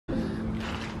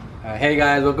Hey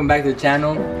guys, welcome back to the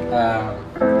channel.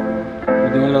 We're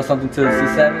doing a little something to the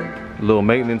C7. A little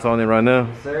maintenance on it right now.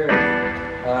 Yes, sir.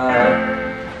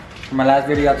 For my last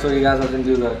video, I told you guys I was gonna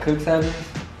do the kooks heavens,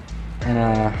 and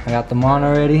I got them on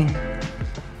already.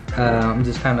 I'm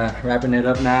just kind of wrapping it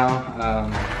up now.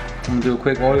 I'm gonna do a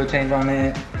quick oil change on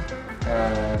it.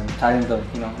 Tighten the,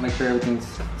 make sure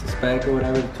everything's to spec or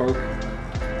whatever, the torque.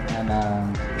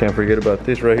 And can't forget about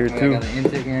this right here too. I got the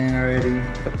intake in already.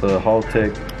 Got the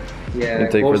Haltech. Yeah,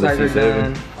 intake both for the sides are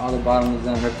C7. done. All the bottom is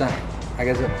done. Right there. I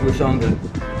guess we'll show them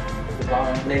the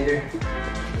bottom later.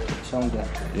 Show them that.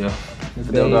 Yeah.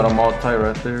 They got them all tight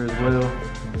right there as well.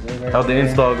 How'd the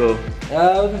install go? It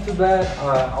wasn't too bad.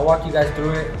 I'll walk you guys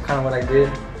through it, kind of what I did.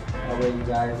 That way you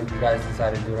guys, if you guys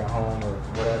decide to do it at home or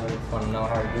whatever, just want to know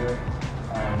how to do it.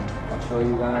 I'll show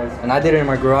you guys. And I did it in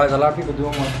my garage. A lot of people do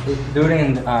it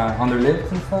on their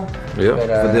lifts and stuff. Yeah,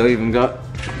 but they even got,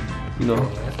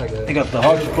 they got the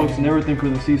hot spokes and everything for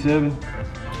the C7.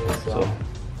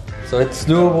 So it's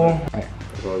doable.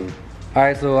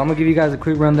 Alright, so I'm gonna give you guys a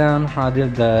quick rundown how I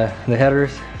did the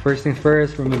headers. First things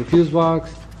first, remove the fuse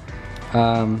box.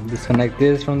 Disconnect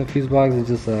this from the fuse box. It's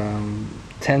just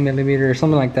 10 millimeter or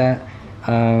something like that.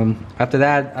 After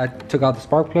that, I took out the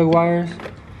spark plug wires.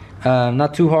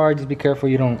 Not too hard, just be careful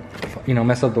you don't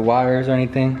mess up the wires or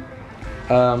anything.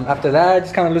 After that, I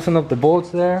just kind of loosened up the bolts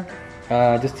there,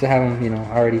 just to have them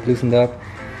already loosened up.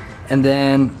 And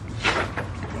then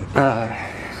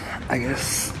I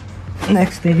guess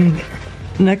next thing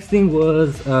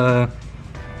was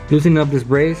loosening up this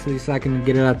brace so I can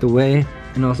get it out the way,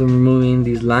 and also removing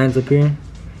these lines up here.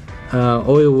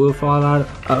 Oil will fall out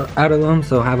of them,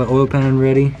 so have an oil pan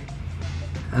ready.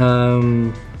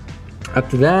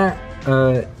 After that,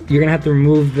 you're gonna have to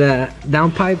remove that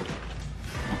downpipe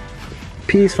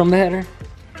piece from the header.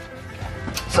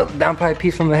 So the downpipe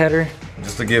piece from the header.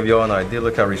 Just to give y'all an idea,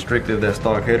 look how restrictive that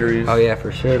stock header is. Oh yeah, for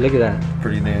sure. Look at that.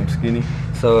 Pretty damn skinny.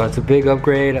 So it's a big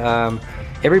upgrade.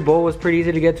 Every bolt was pretty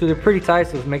easy to get to. They're pretty tight,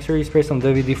 so make sure you spray some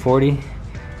WD-40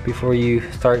 before you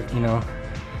start,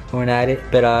 going at it.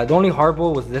 But the only hard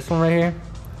bolt was this one right here.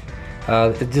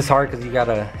 It's just hard because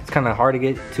it's kind of hard to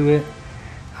get to it.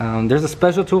 There's a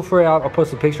special tool for it. I'll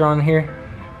post a picture on here,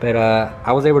 but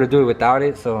I was able to do it without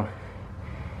it, so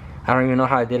I don't even know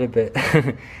how I did it, but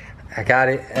I got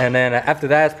it. And then after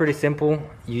that, it's pretty simple.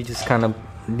 You just kind of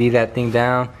leave that thing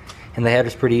down, and the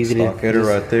header's pretty easy to header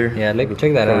right there. Yeah,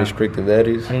 check that out. How restrictive that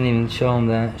is. I didn't even show them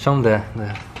that. Show them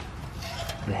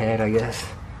the head, I guess.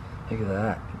 Look at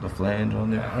that. The flange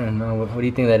on there. I don't know. What do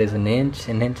you think that is? An inch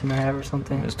and a half or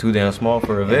something? It's too damn small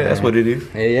for a vet. That's what it is.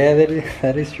 Yeah,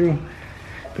 that is true.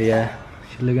 But yeah,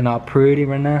 she's looking all pretty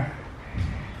right now.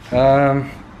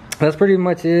 That's pretty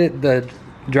much it. The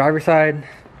driver's side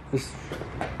was,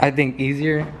 I think,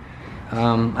 easier.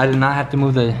 I did not have to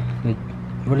move the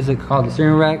what is it called, the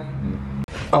steering rack.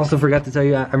 I also forgot to tell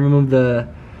you, I removed the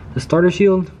starter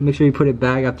shield. Make sure you put it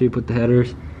back after you put the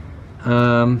headers.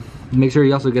 Make sure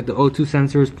you also get the O2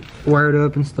 sensors wired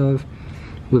up and stuff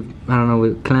with, I don't know,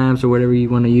 with clamps or whatever you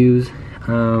want to use.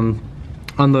 On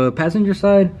the passenger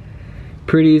side,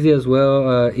 pretty easy as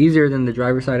well. Easier than the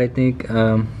driver's side, I think.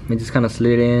 It just kind of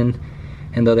slid in,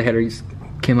 and the other header just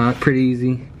came out pretty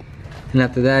easy. And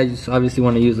after that, you just obviously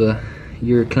want to use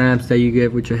your clamps that you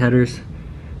get with your headers,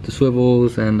 the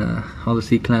swivels and all the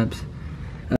seat clamps.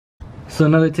 So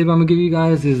another tip I'm gonna give you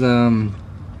guys is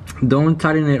don't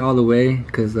tighten it all the way,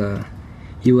 because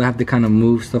you will have to kind of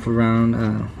move stuff around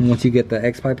once you get the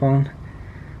X pipe on.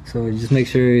 So just make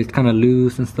sure it's kind of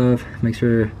loose and stuff. Make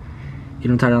sure you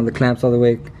don't tighten on the clamps all the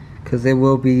way, because it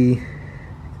will be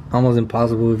almost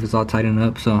impossible if it's all tightened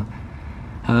up. So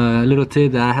a little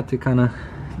tip that I had to kind of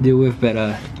deal with, but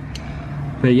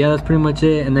yeah, that's pretty much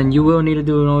it. And then you will need to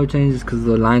do an oil change because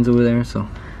the line's over there, so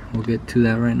we'll get to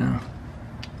that right now.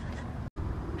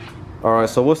 Alright,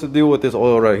 so what's the deal with this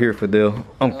oil right here, Fidel?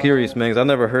 I'm curious, man, because I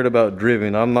never heard about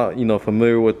Driven. I'm not,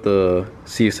 familiar with the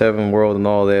C7 world and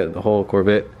all that, the whole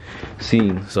Corvette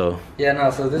scene. So yeah,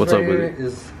 no. So this what's right up with here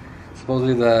is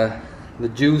supposedly the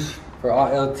juice for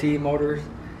all LT motors.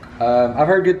 I've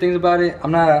heard good things about it.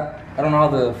 I don't know all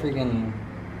the freaking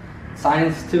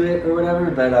science to it or whatever,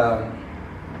 but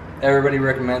everybody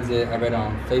recommends it. I read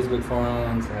on Facebook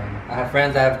forums. I have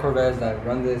friends that have Corvettes that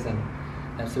run this and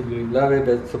absolutely love it,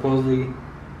 but supposedly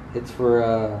it's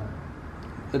for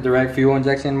the direct fuel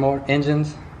injection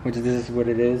engines, which this is what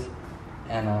it is.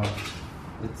 And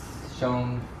it's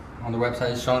shown on the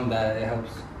website, it's shown that it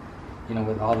helps,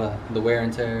 with all the wear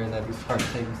and tear that these cars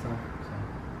take and stuff.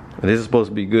 So. This is supposed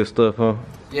to be good stuff, huh?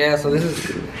 Yeah, so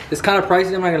it's kind of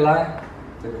pricey, I'm not gonna lie.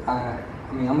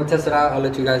 I mean, I'm gonna test it out. I'll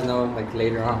let you guys know like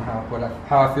later on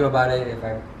how I feel about it, if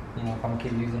I you know, if I'm gonna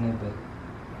keep using it, but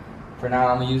for now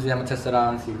I'm gonna use it. I'm gonna test it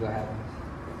out and see what happens.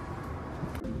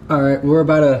 All right, we're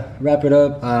about to wrap it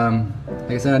up.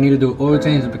 Like I said, I need to do an oil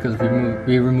change because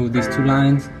we removed these 2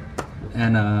 lines,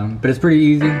 and but it's pretty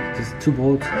easy. Just 2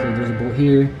 bolts. So there's a bolt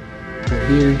here, bolt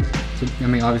here. So I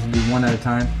mean, obviously do 1 at a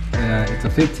time. It's a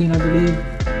 15, I believe.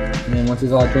 And then once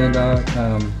it's all drained out,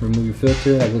 remove your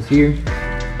filter that goes here.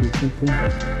 Pretty simple.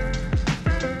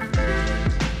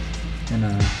 And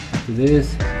after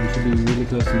this, we should be really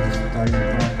close to just starting the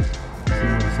car. See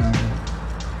what it sounds like.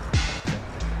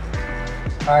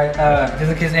 Alright,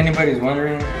 just in case anybody's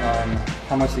wondering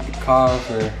how much it could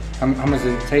cost or how much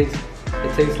it takes.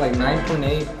 It takes like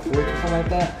 9.8 quarts or something like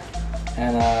that.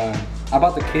 And I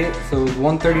bought the kit, so it was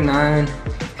 $139,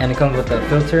 and it comes with the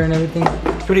filter and everything.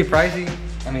 It's pretty pricey.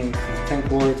 I mean, it's 10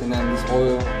 quarts, and then this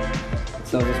oil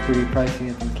itself is pretty pricey.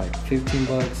 I think it's like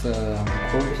 $15 a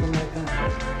quart or something like that.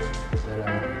 But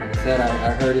like I said, I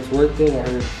heard it's worth it. I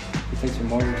heard it takes your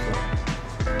motor, so.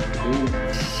 Dude,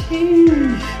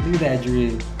 sheesh, look at that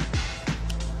drip.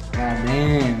 God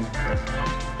damn.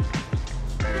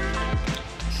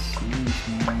 Sheesh,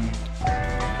 man.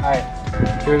 Alright,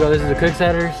 here we go. This is a Kooks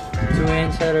headers,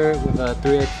 2-inch header with a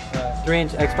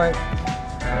 3-inch X pipe.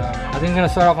 I think I'm gonna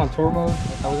start off on tour mode.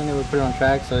 I wasn't able to put it on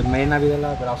track, so it may not be that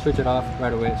loud, but I'll switch it off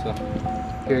right away. So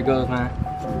here it goes, man.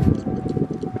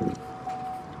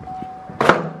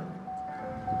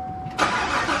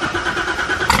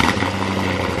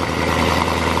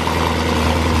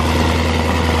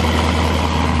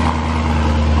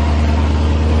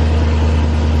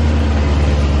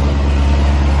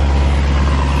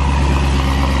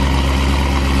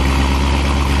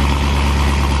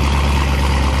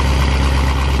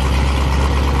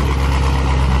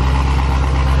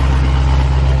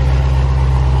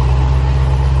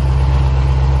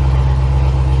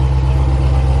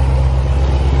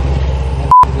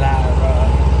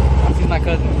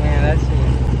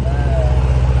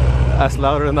 That's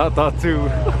louder than I thought too.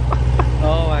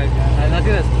 Oh my god, I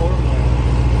think that's tour mode.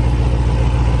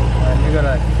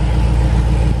 Alright,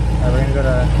 we're gonna go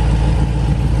to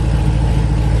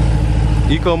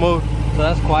Eco mode? So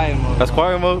that's quiet mode. That's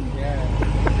quiet mode?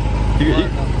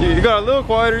 Yeah. You got a little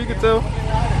quieter, you can tell.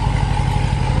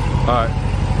 Alright.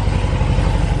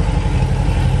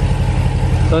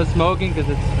 So it's smoking because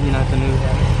it's, you know, it's a new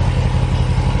one.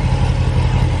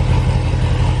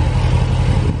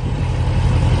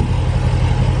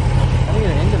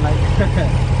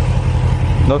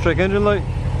 No check engine light?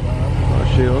 Oh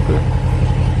shit, okay.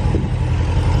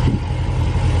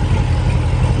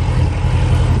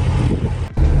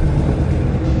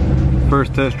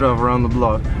 First test drive around the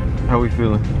block. How we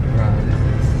feeling?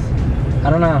 I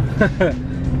don't know.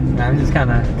 I'm just kind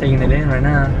of taking it in right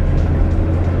now.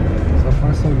 So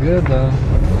far so good though.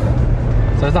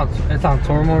 So it's on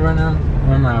tour mode right now.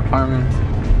 I'm in my apartment.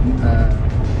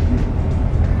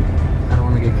 I don't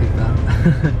want to get kicked out.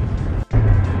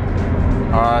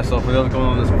 Alright, so for the other going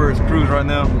on this first cruise right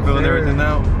now, filling everything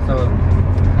out. So,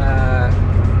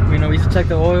 you know, we just check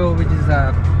the oil, we just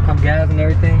pump gas and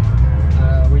everything.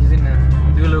 We're just gonna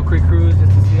do a little quick cruise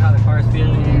just to see how the car is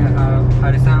feeling, how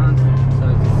it sounds.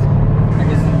 So just, I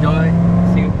guess enjoy,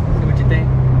 see what you think.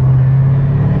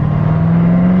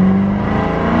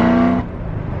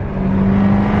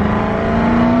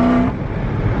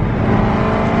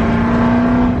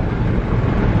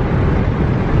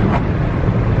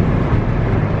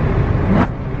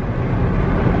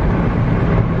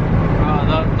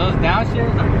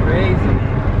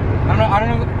 I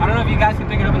don't know if you guys can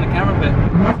pick it up in the camera, but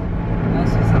that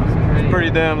shit sounds crazy. It's pretty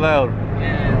damn loud.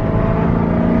 Yeah.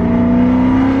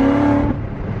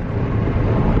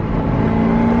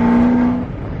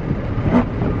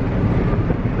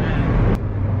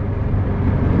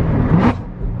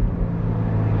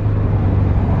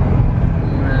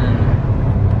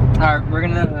 Man. Alright, we're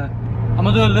gonna I'm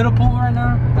gonna do a little pull right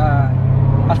now.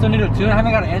 I still need to tune. I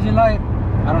haven't got an engine light.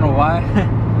 I don't know why.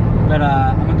 But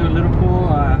I'm gonna do a little pull.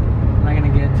 I'm not gonna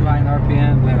get too high in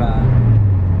RPM, but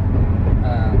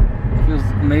it feels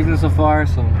amazing so far.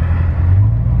 So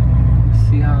let's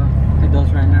see how it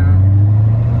does right now.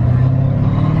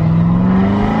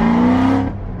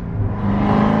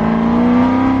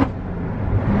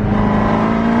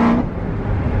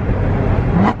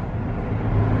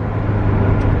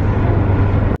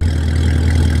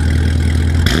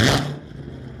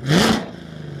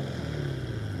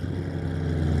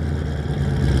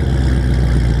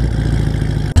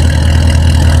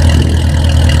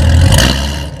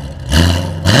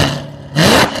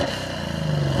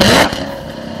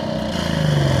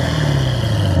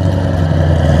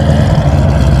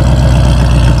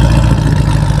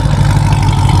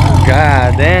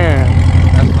 God damn.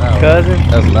 That's loud. Cousin.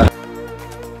 That's loud.